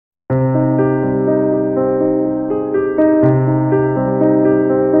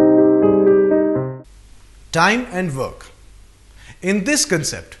Time and work. In this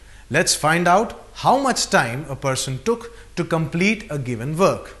concept, let's find out how much time a person took to complete a given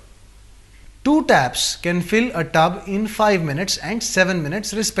work. 2 taps can fill a tub in 5 minutes and 7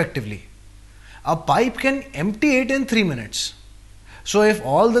 minutes respectively. A pipe can empty it in 3 minutes. So if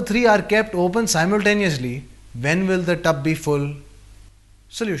all the 3 are kept open simultaneously, when will the tub be full?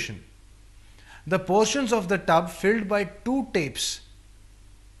 Solution. The portions of the tub filled by 2 taps.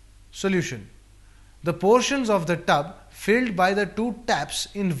 Solution. The portions of the tub filled by the 2 taps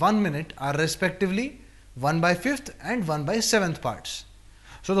in 1 minute are respectively 1/5 and 1/7 parts.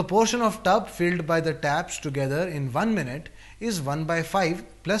 So the portion of tub filled by the taps together in 1 minute is 1/5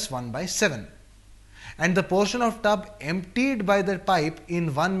 plus 1/7. And the portion of tub emptied by the pipe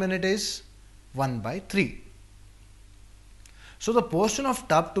in 1 minute is 1/3. So the portion of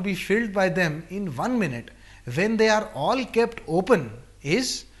tub to be filled by them in 1 minute when they are all kept open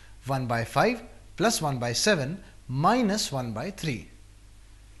is 1/5 plus 1/7 minus 1/3.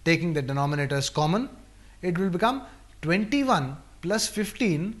 Taking the denominators common, it will become 21 plus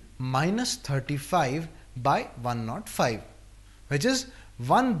 15 minus 35 by 105, which is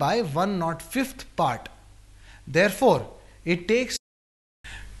 1/105th part. Therefore, it takes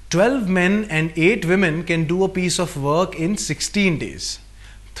 12 men and 8 women can do a piece of work in 16 days.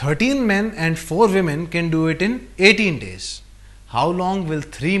 13 men and 4 women can do it in 18 days. How long will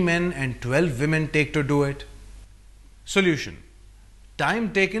 3 men and 12 women take to do it? Solution.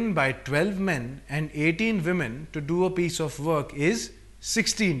 Time taken by 12 men and 18 women to do a piece of work is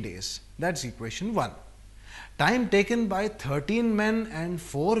 16 days. That's equation 1. Time taken by 13 men and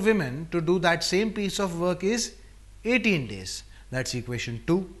 4 women to do that same piece of work is 18 days. That's equation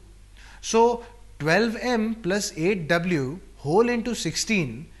 2. So 12m plus 8w whole into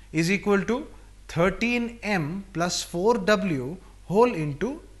 16 is equal to 13m plus 4w whole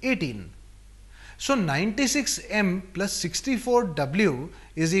into 18. So 96m plus 64w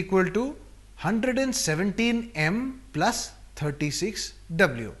is equal to 117m plus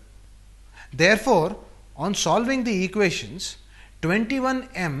 36w. Therefore, on solving the equations,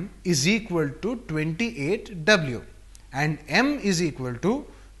 21m is equal to 28w and m is equal to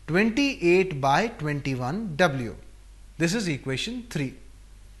 28/21w. This is equation 3.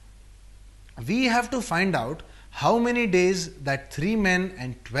 We have to find out how many days that 3 men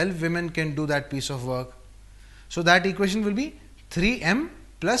and 12 women can do that piece of work. So that equation will be 3m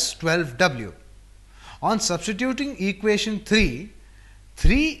plus 12w. On substituting equation 3,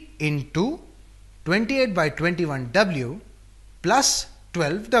 3 into 28/21w plus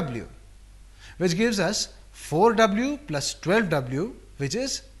 12w, which gives us 4w plus 12w, which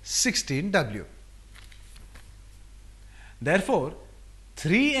is 16w. Therefore,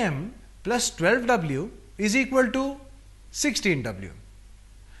 3m plus 12w is equal to 16w.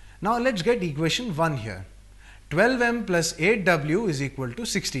 Now let's get equation 1 here. 12m plus 8w is equal to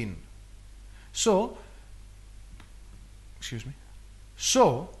 16. So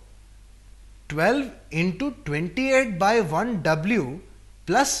 12 into 28/1w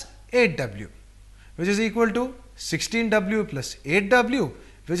plus 8w, which is equal to 16w plus 8w,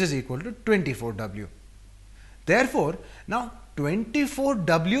 which is equal to 24w. Therefore, now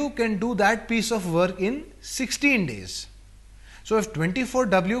 24w can do that piece of work in 16 days. So if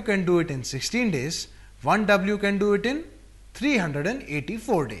 24w can do it in 16 days, 1w can do it in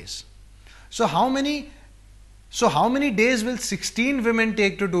 384 days. So how many days will 16 women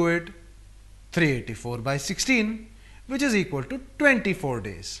take to do it? 384/16, which is equal to 24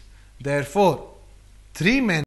 days. Therefore, 3 men